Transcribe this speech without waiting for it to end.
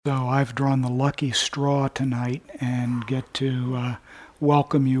So I've drawn the lucky straw tonight and get to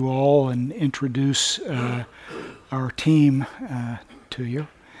welcome you all and introduce our team to you.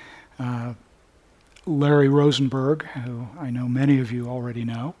 Larry Rosenberg, who I know many of you already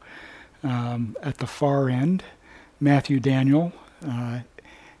know, at the far end. Matthew Daniel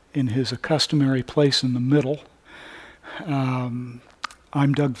in his customary place in the middle. I'm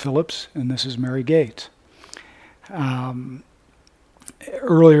Doug Phillips, and this is Mary Gates.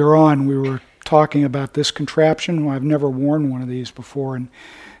 Earlier on, we were talking about this contraption. Well, I've never worn one of these before,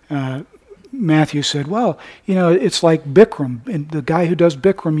 and Matthew said, well, you know, it's like Bikram. And the guy who does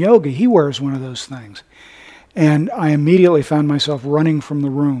Bikram yoga, he wears one of those things. And I immediately found myself running from the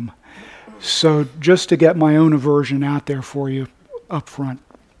room. So just to get my own aversion out there for you up front.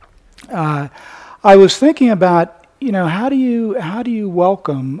 I was thinking about, you know, how do you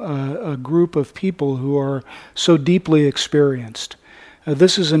welcome a group of people who are so deeply experienced?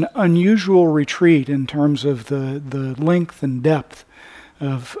 This is an unusual retreat in terms of the length and depth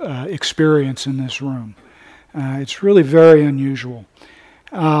of experience in this room. It's really very unusual.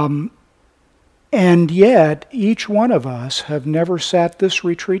 And yet, each one of us have never sat this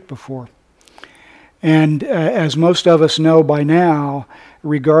retreat before. And as most of us know by now,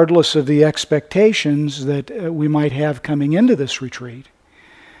 regardless of the expectations that we might have coming into this retreat,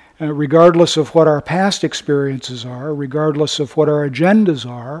 regardless of what our past experiences are, regardless of what our agendas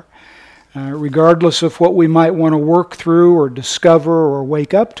are, regardless of what we might want to work through or discover or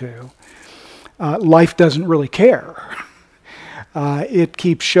wake up to, life doesn't really care. It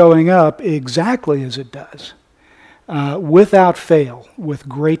keeps showing up exactly as it does, without fail, with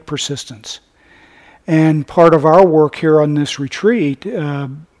great persistence. And part of our work here on this retreat,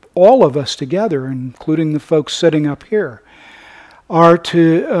 all of us together, including the folks sitting up here, are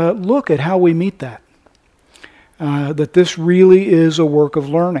to look at how we meet that. That this really is a work of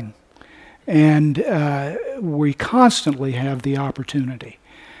learning. And we constantly have the opportunity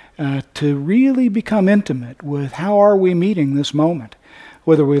to really become intimate with how are we meeting this moment.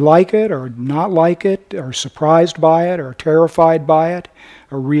 Whether we like it or not like it, or surprised by it, or terrified by it,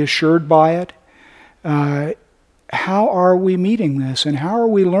 or reassured by it. How are we meeting this, and how are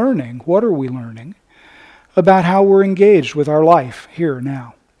we learning? What are we learning about how we're engaged with our life here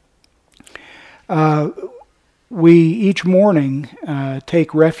now? We each morning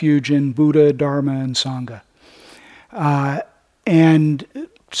take refuge in Buddha, Dharma, and Sangha. And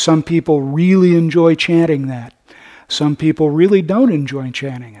some people really enjoy chanting that. Some people really don't enjoy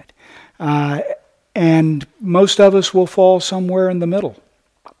chanting it. And most of us will fall somewhere in the middle.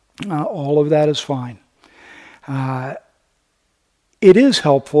 All of that is fine. It is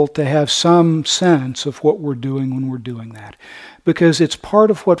helpful to have some sense of what we're doing when we're doing that, because it's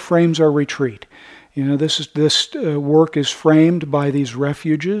part of what frames our retreat. You know, this work is framed by these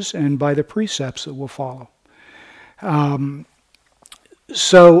refuges and by the precepts that will follow.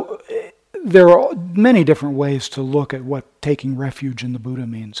 So there are many different ways to look at what taking refuge in the Buddha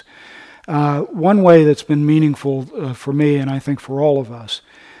means. One way that's been meaningful for me, and I think for all of us,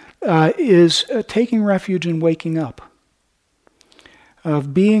 is taking refuge in waking up,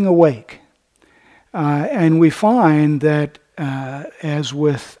 of being awake. And we find that as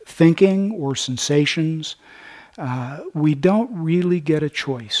with thinking or sensations, we don't really get a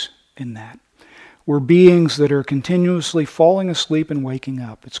choice in that. We're beings that are continuously falling asleep and waking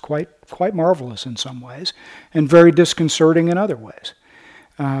up. It's quite marvelous in some ways, and very disconcerting in other ways.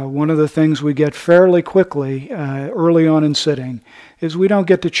 One of the things we get fairly quickly, early on in sitting, is we don't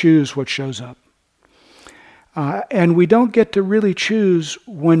get to choose what shows up. And we don't get to really choose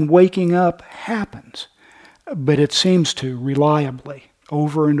when waking up happens, but it seems to reliably,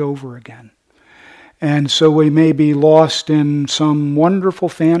 over and over again. And so we may be lost in some wonderful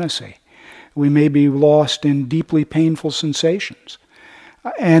fantasy. We may be lost in deeply painful sensations.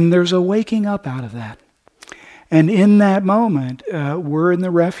 And there's a waking up out of that. And in that moment, we're in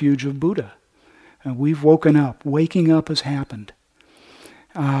the refuge of Buddha. We've woken up. Waking up has happened.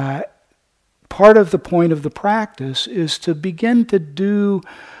 Part of the point of the practice is to begin to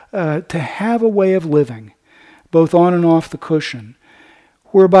have a way of living, both on and off the cushion,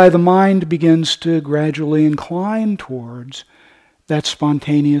 whereby the mind begins to gradually incline towards that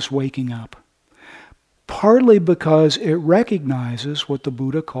spontaneous waking up. Partly because it recognizes what the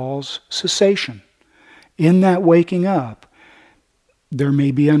Buddha calls cessation. In that waking up, there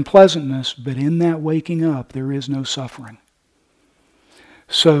may be unpleasantness, but in that waking up, there is no suffering.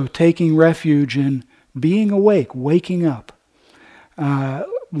 So taking refuge in being awake, waking up.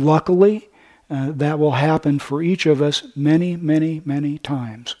 Luckily, that will happen for each of us many, many, many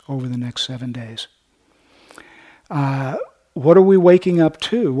times over the next 7 days. what are we waking up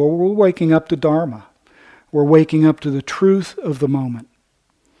to? Well, we're waking up to Dharma. We're waking up to the truth of the moment.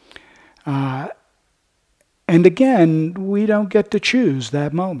 And again, we don't get to choose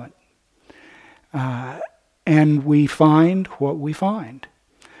that moment. And we find what we find.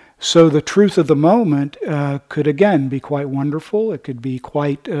 So the truth of the moment could again be quite wonderful. It could be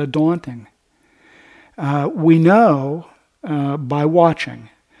quite daunting. We know by watching,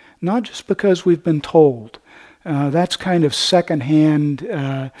 not just because we've been told. That's kind of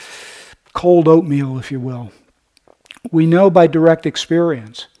secondhand cold oatmeal, if you will. We know by direct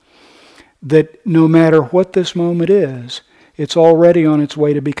experience that no matter what this moment is, it's already on its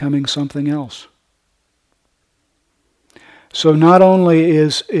way to becoming something else. So not only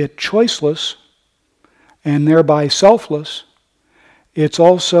is it choiceless and thereby selfless, it's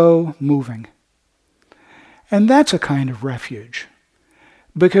also moving. And that's a kind of refuge.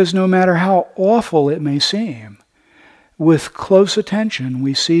 Because no matter how awful it may seem, with close attention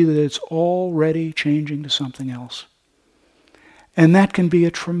we see that it's already changing to something else. And that can be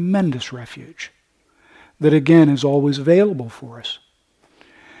a tremendous refuge that again is always available for us.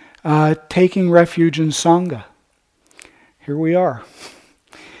 Taking refuge in Sangha. Here we are.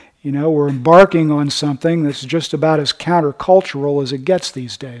 We're embarking on something that's just about as countercultural as it gets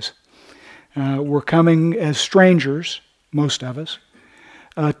these days. We're coming as strangers, most of us,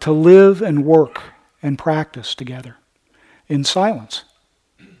 to live and work and practice together in silence.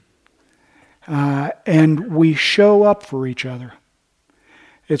 And we show up for each other.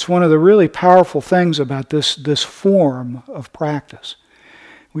 It's one of the really powerful things about this form of practice.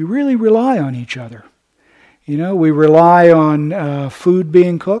 We really rely on each other. We rely on food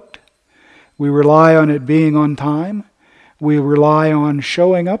being cooked. We rely on it being on time. We rely on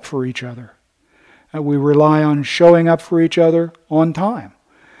showing up for each other. We rely on showing up for each other on time.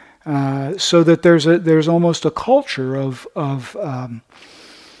 So that there's almost a culture of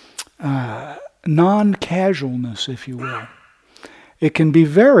non-casualness, if you will. It can be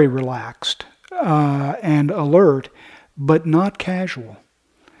very relaxed and alert, but not casual.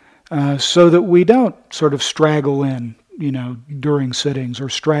 So that we don't sort of straggle in, during sittings or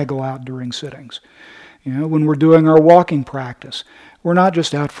straggle out during sittings. When we're doing our walking practice, we're not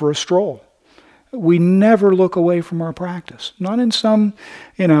just out for a stroll. We never look away from our practice. Not in some,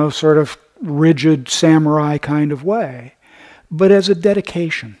 sort of rigid samurai kind of way, but as a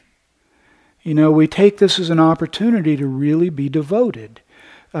dedication. We take this as an opportunity to really be devoted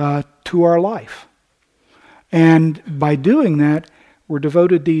to our life. And by doing that, we're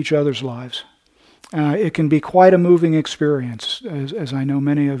devoted to each other's lives. It can be quite a moving experience, as I know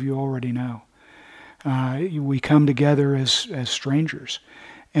many of you already know. We come together as strangers.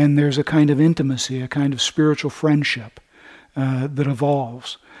 And there's a kind of intimacy, a kind of spiritual friendship that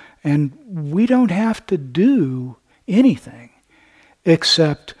evolves. And we don't have to do anything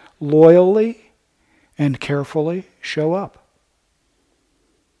except loyally and carefully show up.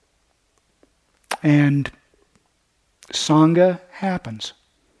 And Sangha happens.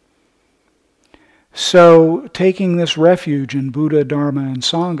 So taking this refuge in Buddha, Dharma, and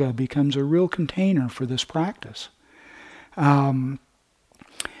Sangha becomes a real container for this practice.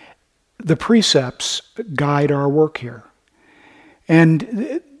 The precepts guide our work here.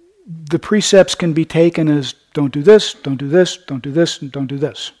 And the precepts can be taken as don't do this, don't do this, don't do this, and don't do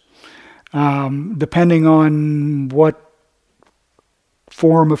this. Depending on what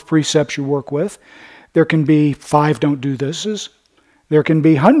form of precepts you work with, there can be 5 don't do thises. There can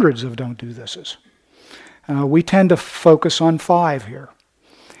be hundreds of don't do thises. We tend to focus on 5 here.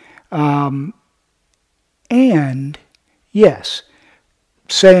 And, yes,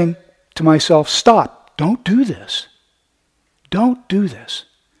 saying to myself, stop, don't do this. Don't do this.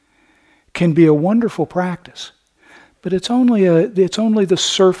 Can be a wonderful practice. But it's only the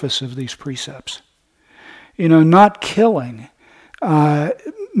surface of these precepts. Not killing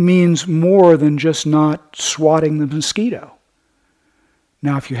means more than just not swatting the mosquito.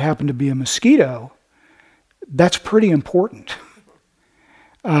 Now, if you happen to be a mosquito, that's pretty important.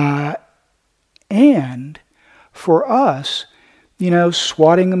 And for us,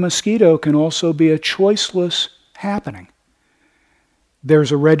 swatting a mosquito can also be a choiceless happening.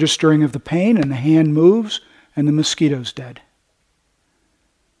 There's a registering of the pain and the hand moves and the mosquito's dead.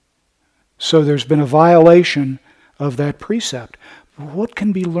 So there's been a violation of that precept. What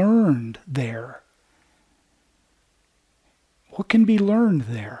can be learned there? What can be learned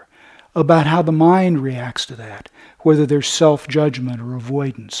there about how the mind reacts to that, whether there's self-judgment or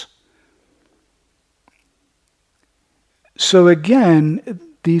avoidance? So again,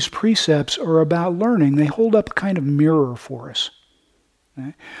 these precepts are about learning. They hold up a kind of mirror for us.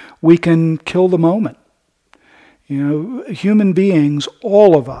 Okay? We can kill the moment. Human beings,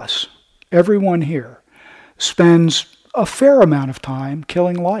 all of us, everyone here, spends a fair amount of time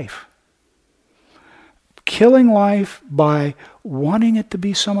killing life. Killing life by wanting it to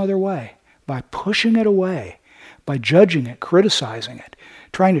be some other way, by pushing it away, by judging it, criticizing it,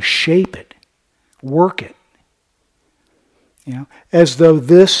 trying to shape it, work it. As though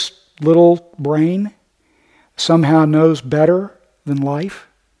this little brain somehow knows better than life,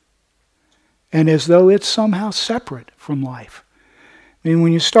 and as though it's somehow separate from life. I mean,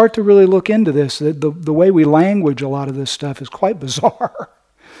 when you start to really look into this, the way we language a lot of this stuff is quite bizarre.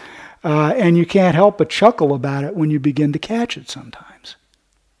 And you can't help but chuckle about it when you begin to catch it sometimes.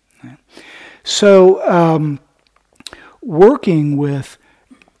 So, working with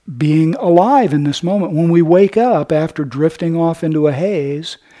being alive in this moment, when we wake up after drifting off into a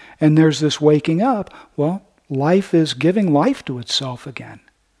haze, and there's this waking up, well, life is giving life to itself again.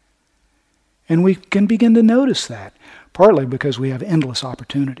 And we can begin to notice that, partly because we have endless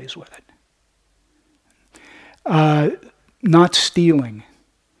opportunities with it. Not stealing.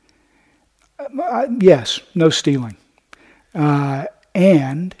 Yes, no stealing.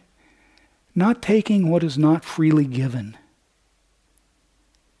 And not taking what is not freely given.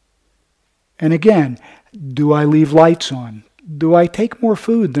 And again, do I leave lights on? Do I take more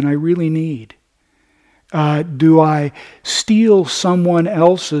food than I really need? Do I steal someone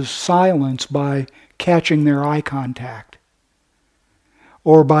else's silence by catching their eye contact?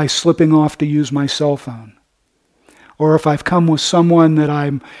 Or by slipping off to use my cell phone? Or if I've come with someone that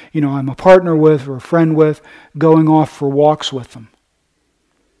I'm a partner with or a friend with, going off for walks with them.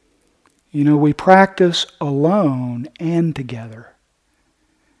 We practice alone and together.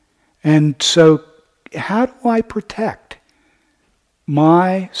 And so, how do I protect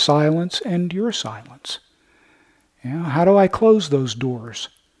my silence and your silence? How do I close those doors?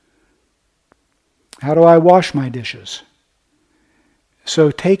 How do I wash my dishes?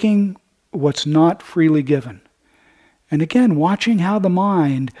 So taking what's not freely given. And again, watching how the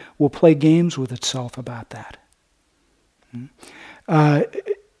mind will play games with itself about that.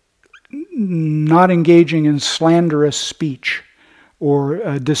 Not engaging in slanderous speech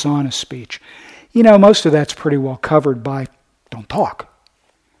or dishonest speech. Most of that's pretty well covered by don't talk.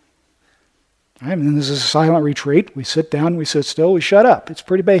 Right? And this is a silent retreat. We sit down, we sit still, we shut up. It's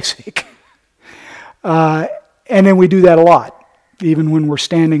pretty basic. And then we do that a lot, even when we're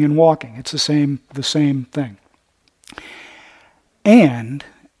standing and walking. It's the same thing. And,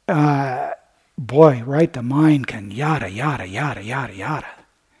 the mind can yada, yada, yada, yada, yada.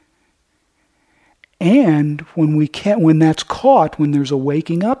 And when that's caught, when there's a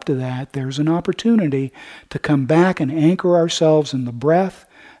waking up to that, there's an opportunity to come back and anchor ourselves in the breath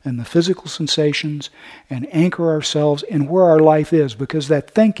and the physical sensations and anchor ourselves in where our life is, because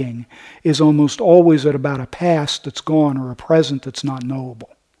that thinking is almost always about a past that's gone or a present that's not knowable.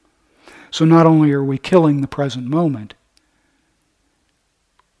 So not only are we killing the present moment,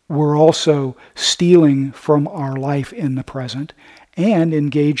 we're also stealing from our life in the present and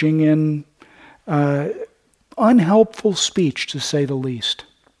engaging in unhelpful speech, to say the least.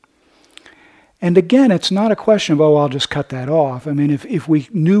 And again, it's not a question of, I'll just cut that off. I mean, if we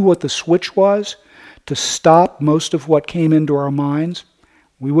knew what the switch was to stop most of what came into our minds,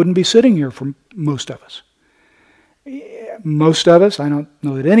 we wouldn't be sitting here for most of us. Most of us, I don't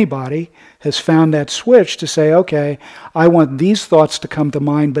know that anybody, has found that switch to say, okay, I want these thoughts to come to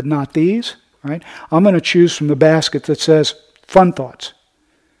mind, but not these. Right? I'm going to choose from the basket that says fun thoughts.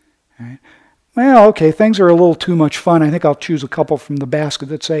 Right? Well, okay, things are a little too much fun. I think I'll choose a couple from the basket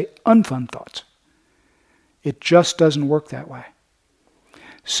that say unfun thoughts. It just doesn't work that way.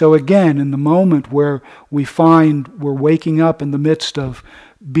 So again, in the moment where we find we're waking up in the midst of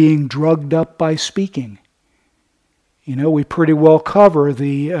being drugged up by speaking, we pretty well cover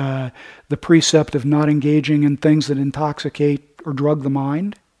the precept of not engaging in things that intoxicate or drug the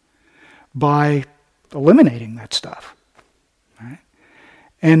mind by eliminating that stuff. Right?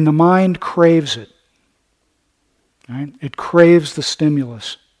 And the mind craves it. Right? It craves the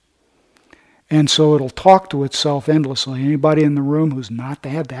stimulus. And so it'll talk to itself endlessly. Anybody in the room who's not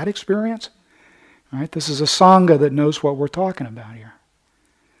had that experience? Right? This is a Sangha that knows what we're talking about here.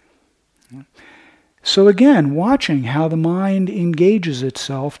 So again, watching how the mind engages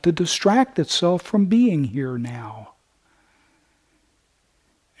itself to distract itself from being here now.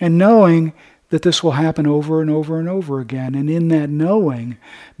 And knowing that this will happen over and over and over again. And in that knowing,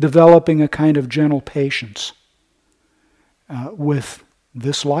 developing a kind of gentle patience with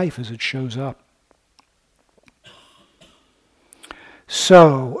this life as it shows up.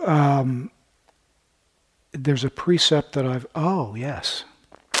 So, there's a precept that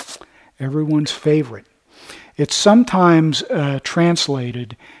everyone's favorite. It's sometimes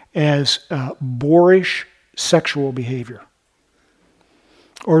translated as boorish sexual behavior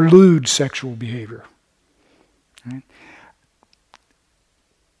or lewd sexual behavior. Right?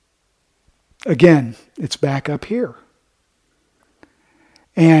 Again, it's back up here.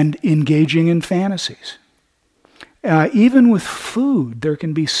 And engaging in fantasies. Even with food, there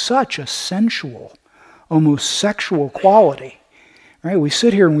can be such a sensual, almost sexual quality. Right? We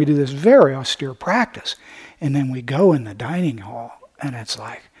sit here and we do this very austere practice, and then we go in the dining hall, and it's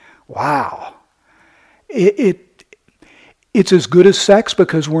like, wow. It's as good as sex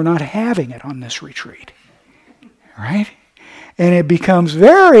because we're not having it on this retreat. Right? And it becomes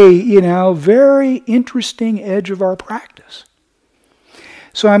very, very interesting edge of our practice.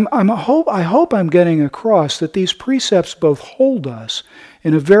 So I hope I'm getting across that these precepts both hold us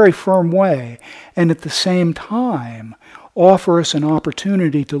in a very firm way and at the same time offer us an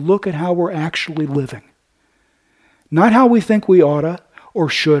opportunity to look at how we're actually living. Not how we think we oughta or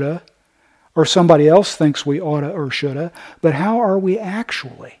shoulda or somebody else thinks we oughta or shoulda, but how are we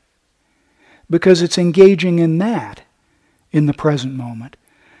actually? Because it's engaging in that in the present moment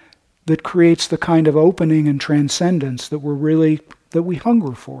that creates the kind of opening and transcendence that we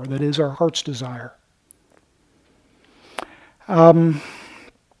hunger for, that is our heart's desire. I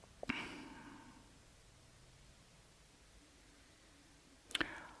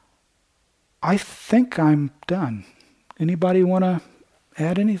think I'm done. Anybody want to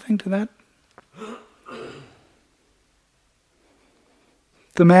add anything to that?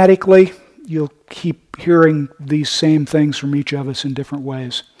 Thematically, you'll keep hearing these same things from each of us in different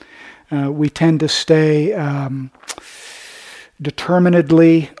ways. We tend to stay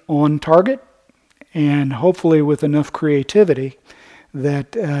determinedly on target, and hopefully with enough creativity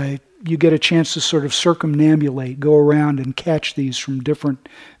that you get a chance to sort of circumambulate, go around and catch these from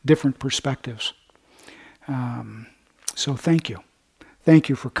different perspectives. So thank you. Thank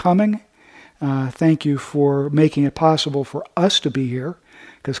you for coming. Thank you for making it possible for us to be here,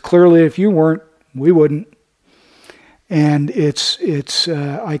 because clearly if you weren't, we wouldn't. And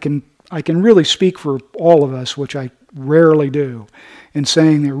I can really speak for all of us, which I rarely do, in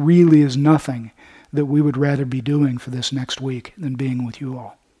saying there really is nothing that we would rather be doing for this next week than being with you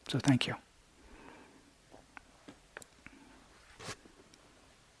all. So thank you.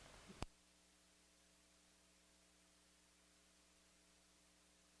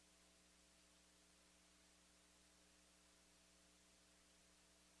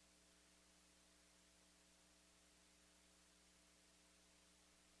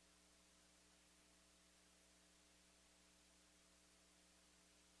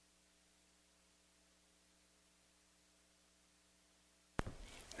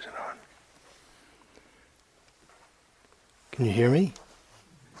 Is it on? Can you hear me?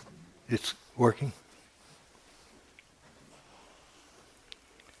 It's working?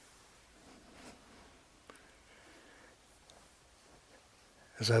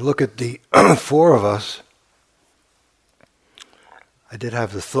 As I look at the four of us, I did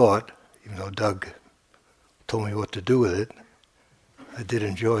have the thought, even though Doug told me what to do with it, I did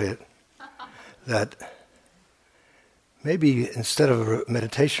enjoy it, that maybe instead of a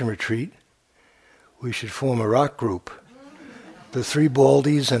meditation retreat, we should form a rock group, the Three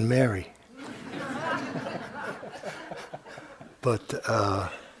Baldies and Mary. But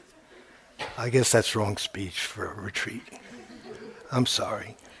I guess that's wrong speech for a retreat. I'm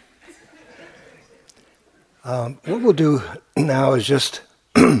sorry. What we'll do now is just,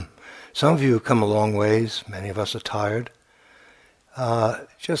 some of you have come a long ways, many of us are tired.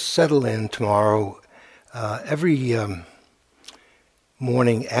 Just settle in tomorrow. Every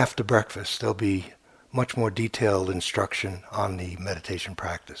morning after breakfast, there'll be much more detailed instruction on the meditation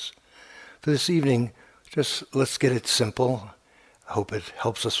practice. For this evening, just let's get it simple. I hope it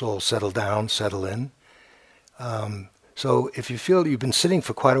helps us all settle down, settle in. So if you feel you've been sitting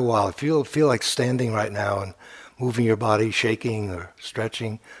for quite a while, if you feel like standing right now and moving your body, shaking or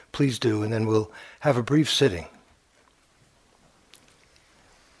stretching, please do, and then we'll have a brief sitting.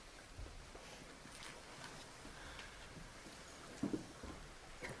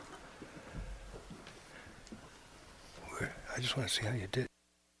 I just want to see how you did.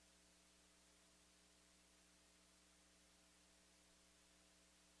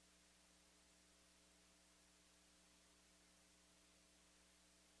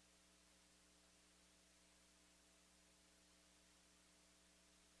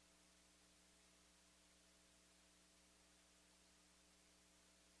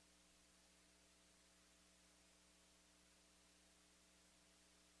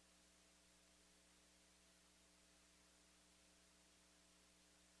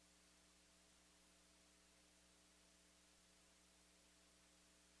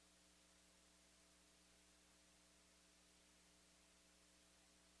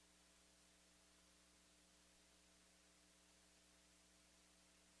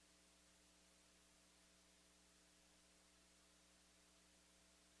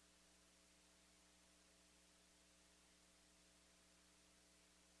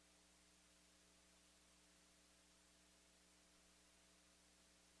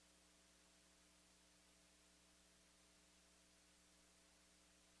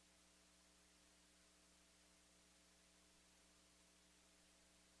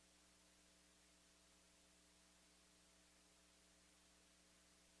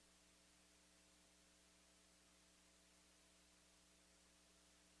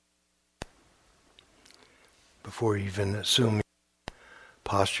 before you even assume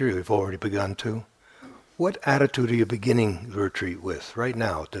posture, you've already begun to. What attitude are you beginning the retreat with right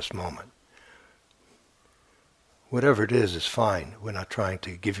now at this moment? Whatever it is fine. We're not trying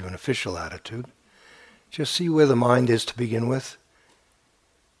to give you an official attitude. Just see where the mind is to begin with.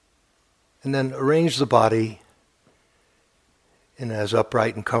 And then arrange the body in as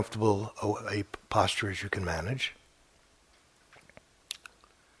upright and comfortable a posture as you can manage.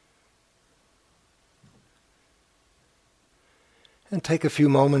 And take a few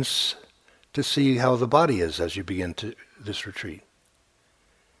moments to see how the body is as you begin this retreat.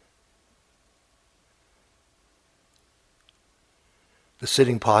 The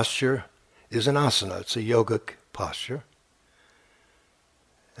sitting posture is an asana. It's a yogic posture.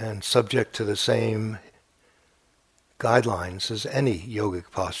 And subject to the same guidelines as any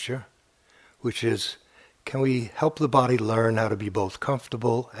yogic posture, which is, can we help the body learn how to be both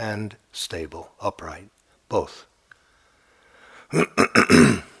comfortable and stable, upright, both? A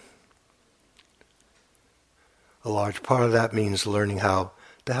large part of that means learning how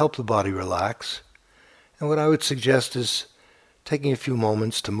to help the body relax. And what I would suggest is taking a few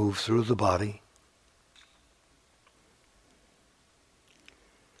moments to move through the body.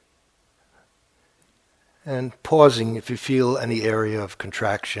 And pausing if you feel any area of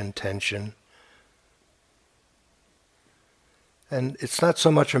contraction, tension. And it's not so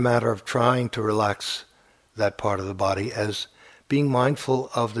much a matter of trying to relax that part of the body as being mindful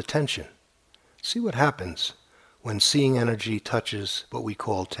of the tension. See what happens when seeing energy touches what we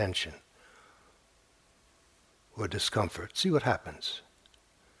call tension or discomfort. See what happens.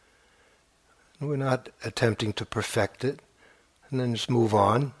 And we're not attempting to perfect it, and then just move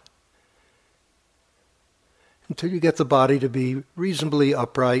on until you get the body to be reasonably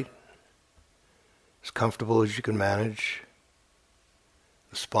upright, as comfortable as you can manage.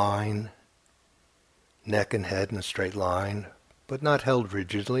 The spine, neck and head in a straight line, but not held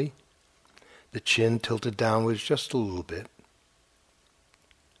rigidly. The chin tilted downwards just a little bit.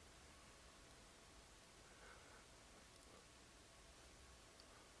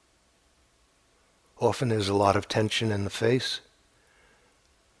 Often there's a lot of tension in the face,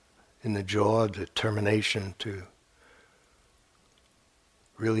 in the jaw, determination to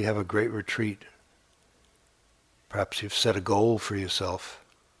really have a great retreat. Perhaps you've set a goal for yourself,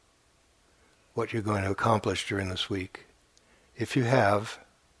 what you're going to accomplish during this week. If you have,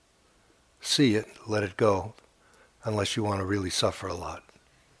 see it, let it go, unless you want to really suffer a lot.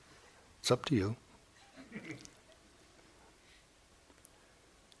 It's up to you.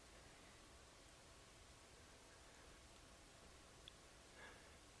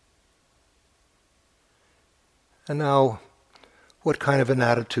 And now, what kind of an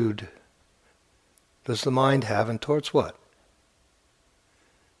attitude does the mind have, and towards what?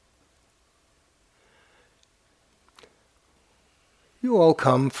 You all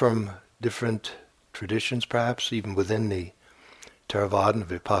come from different traditions, perhaps, even within the Theravada and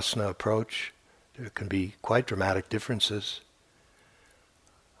Vipassana approach. There can be quite dramatic differences.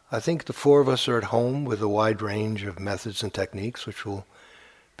 I think the four of us are at home with a wide range of methods and techniques, which will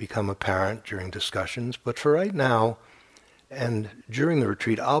become apparent during discussions. But for right now, and during the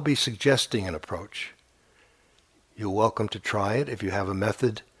retreat, I'll be suggesting an approach. You're welcome to try it if you have a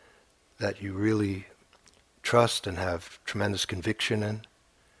method that you really trust and have tremendous conviction in,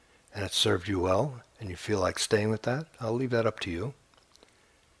 and it served you well, and you feel like staying with that. I'll leave that up to you.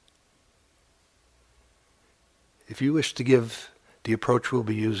 If you wish to give the approach we'll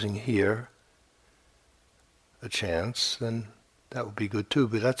be using here a chance, then that would be good too.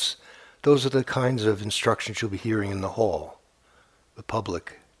 But those are the kinds of instructions you'll be hearing in the hall, the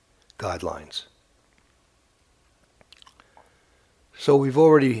public guidelines. So we've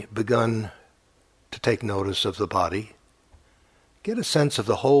already begun to take notice of the body. Get a sense of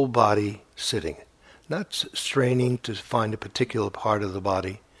the whole body sitting, not straining to find a particular part of the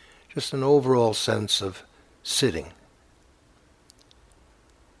body, just an overall sense of sitting.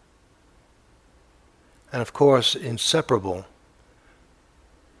 And of course, inseparable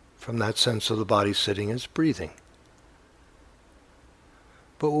from that sense of the body sitting is breathing.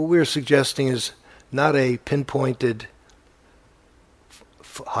 But what we're suggesting is not a pinpointed,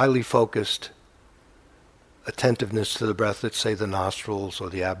 highly focused attentiveness to the breath, let's say the nostrils or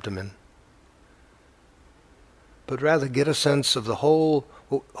the abdomen, but rather get a sense of the whole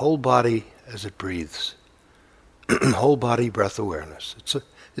body as it breathes. Whole body breath awareness.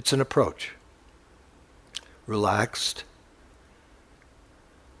 It's an approach. Relaxed.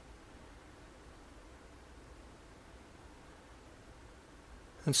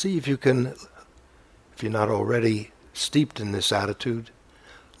 And see if you can, if you're not already steeped in this attitude,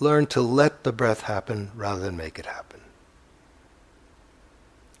 learn to let the breath happen rather than make it happen.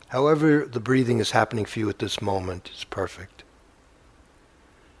 However the breathing is happening for you at this moment is perfect.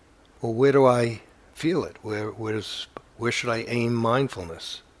 Well, where do I feel it? Where should I aim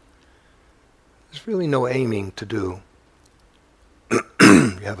mindfulness? There's really no aiming to do.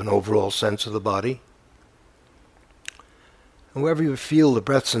 You have an overall sense of the body. And wherever you feel the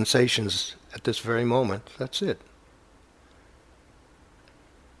breath sensations at this very moment, that's it.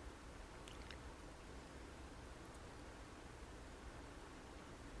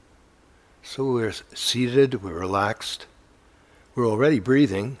 So we're seated, we're relaxed, we're already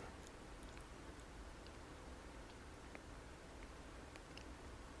breathing.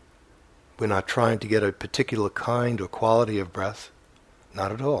 We're not trying to get a particular kind or quality of breath.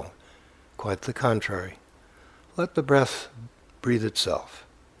 Not at all. Quite the contrary. Let the breath breathe itself.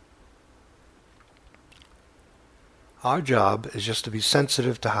 Our job is just to be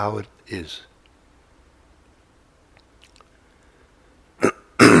sensitive to how it is.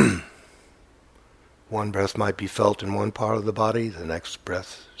 One breath might be felt in one part of the body, the next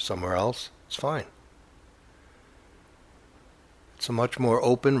breath somewhere else. It's fine. It's a much more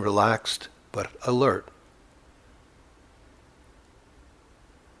open, relaxed, but alert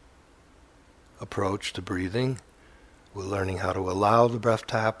approach to breathing. We're learning how to allow the breath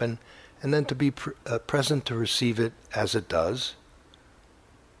to happen and then to be present to receive it as it does.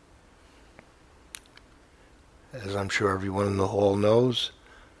 As I'm sure everyone in the hall knows,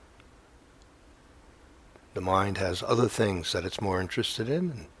 the mind has other things that it's more interested in.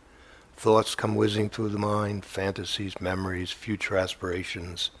 And thoughts come whizzing through the mind, fantasies, memories, future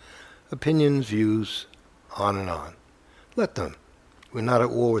aspirations, opinions, views, on and on. Let them. We're not at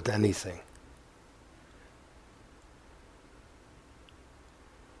war with anything.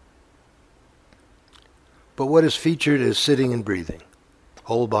 But what is featured is sitting and breathing,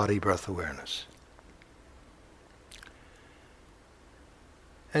 whole body breath awareness.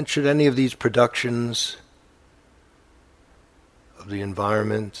 And should any of these productions of the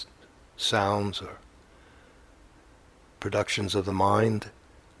environment, sounds or productions of the mind,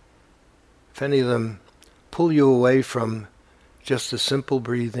 if any of them pull you away from just a simple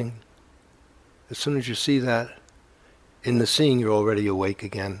breathing, as soon as you see that, in the seeing you're already awake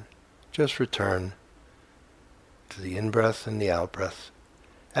again, just return to the in-breath and the out-breath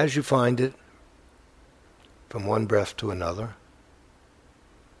as you find it from one breath to another.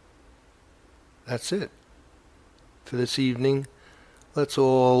 That's it. For this evening, let's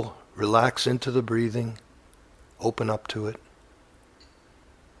all relax into the breathing, open up to it.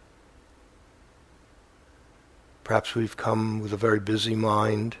 Perhaps we've come with a very busy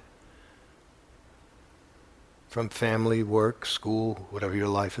mind from family, work, school, whatever your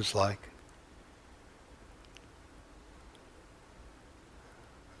life is like.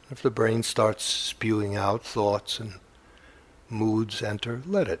 If the brain starts spewing out thoughts and moods enter,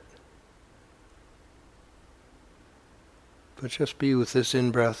 let it. But just be with this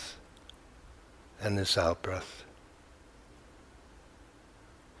in-breath and this out-breath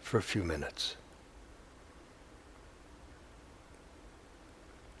for a few minutes.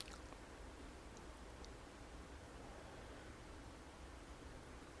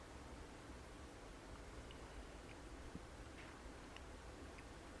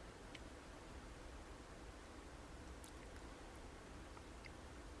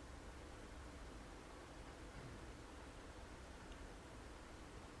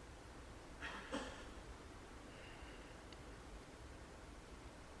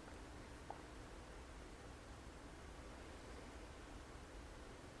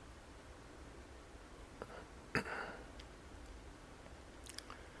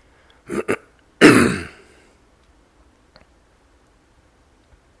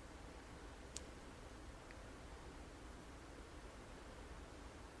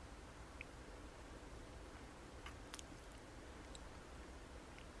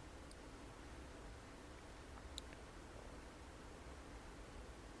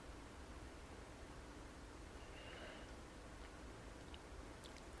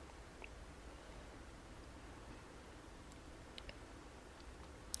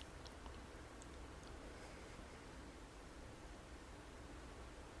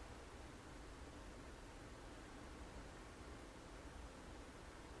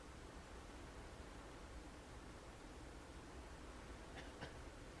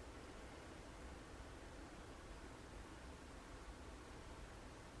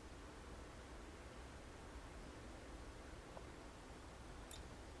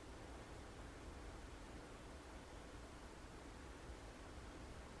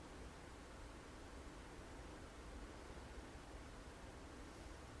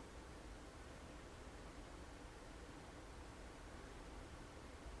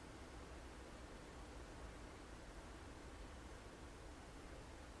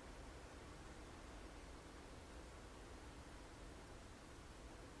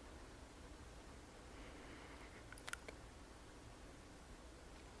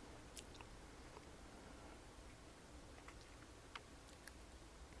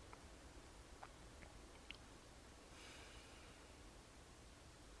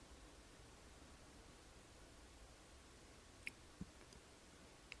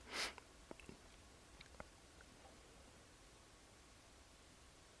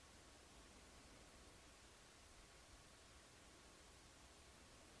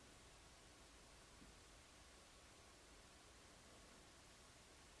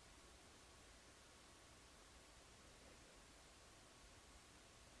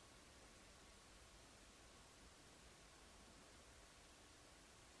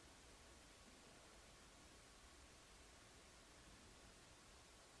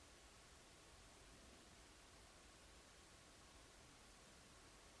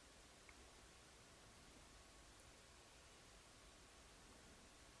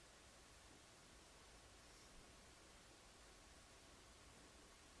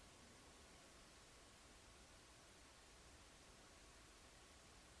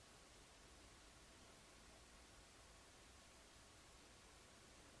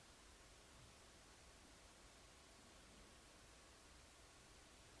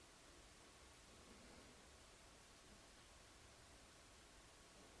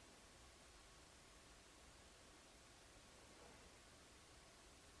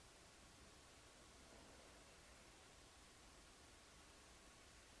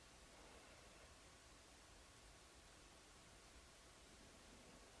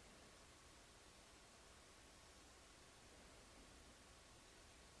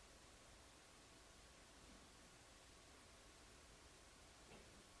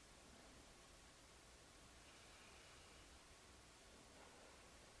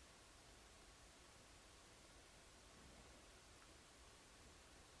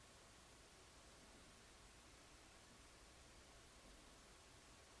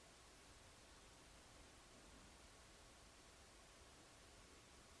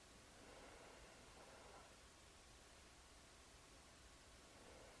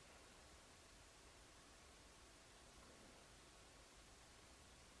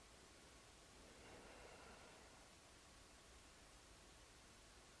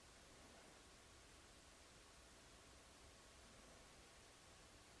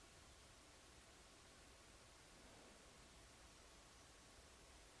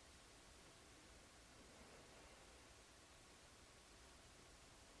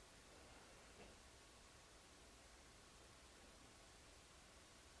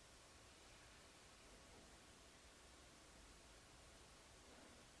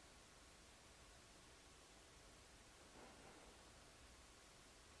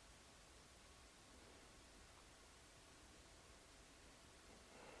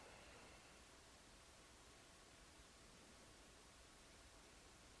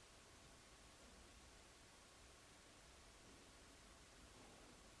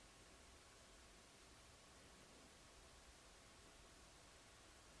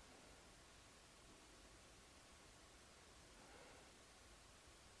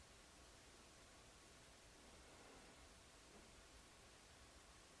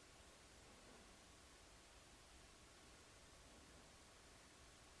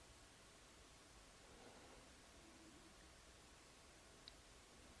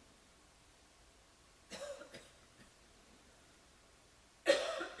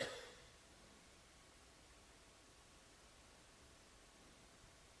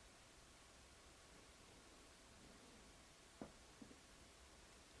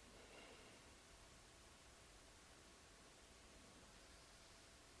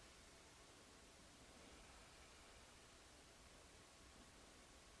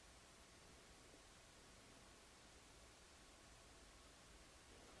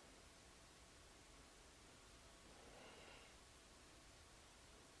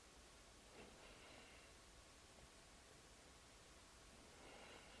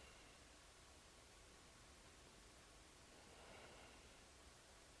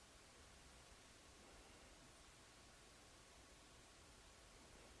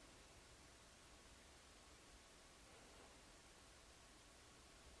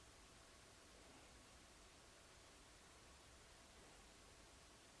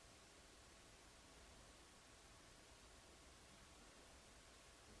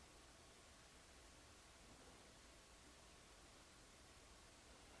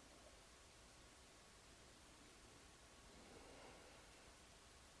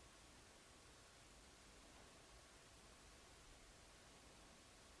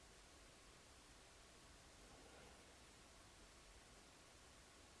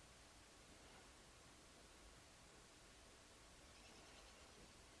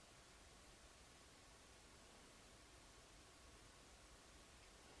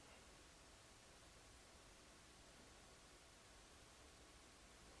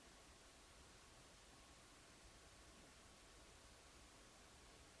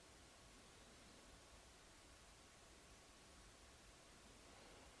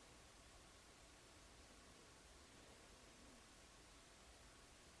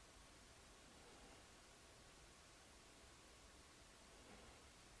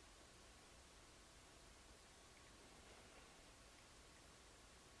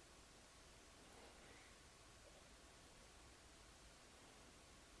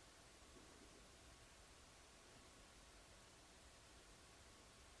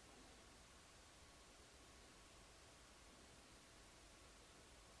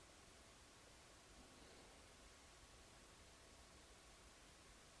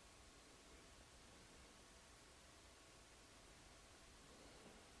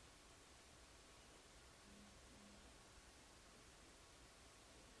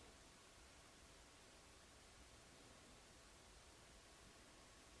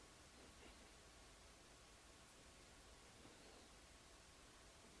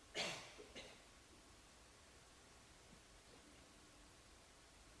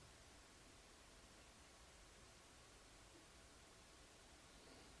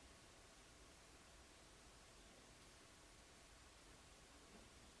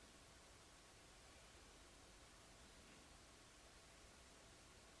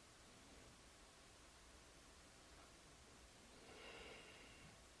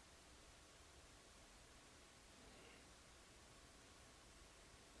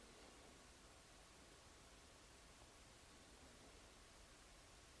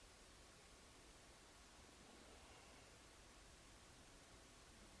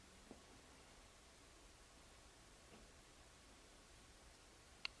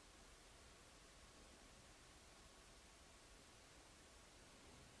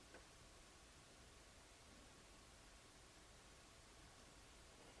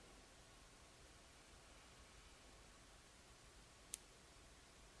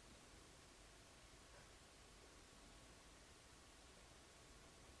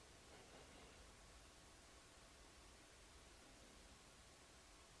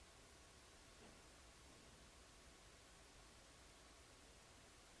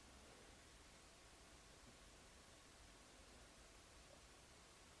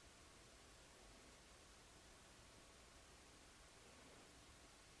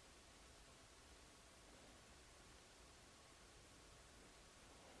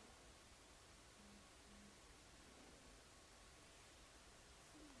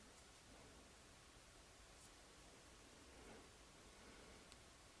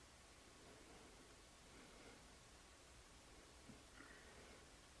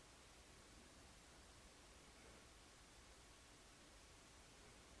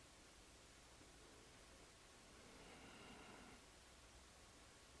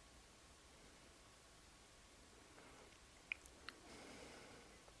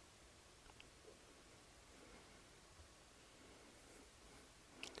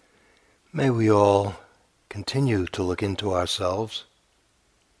 May we all continue to look into ourselves.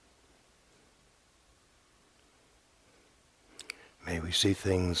 May we see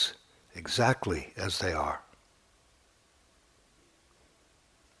things exactly as they are.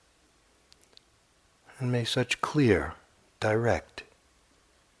 And may such clear, direct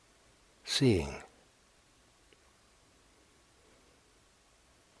seeing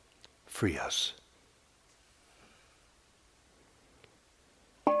free us.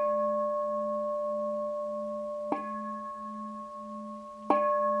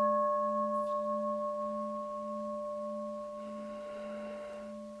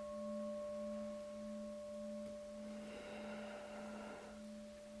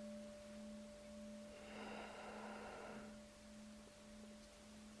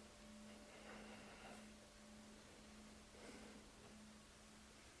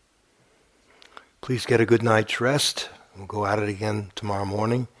 Please get a good night's rest. We'll go at it again tomorrow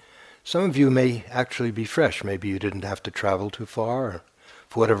morning. Some of you may actually be fresh. Maybe you didn't have to travel too far, or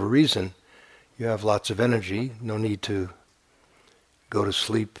for whatever reason, you have lots of energy. No need to go to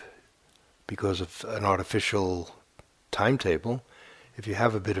sleep because of an artificial timetable. If you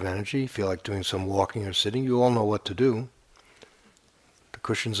have a bit of energy, feel like doing some walking or sitting, you all know what to do. The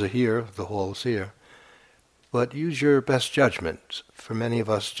cushions are here, the hall is here. But use your best judgment. For many of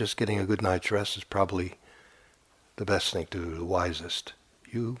us, just getting a good night's rest is probably the best thing to do, the wisest.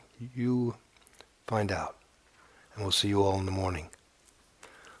 You find out. And we'll see you all in the morning.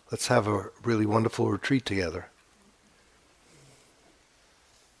 Let's have a really wonderful retreat together.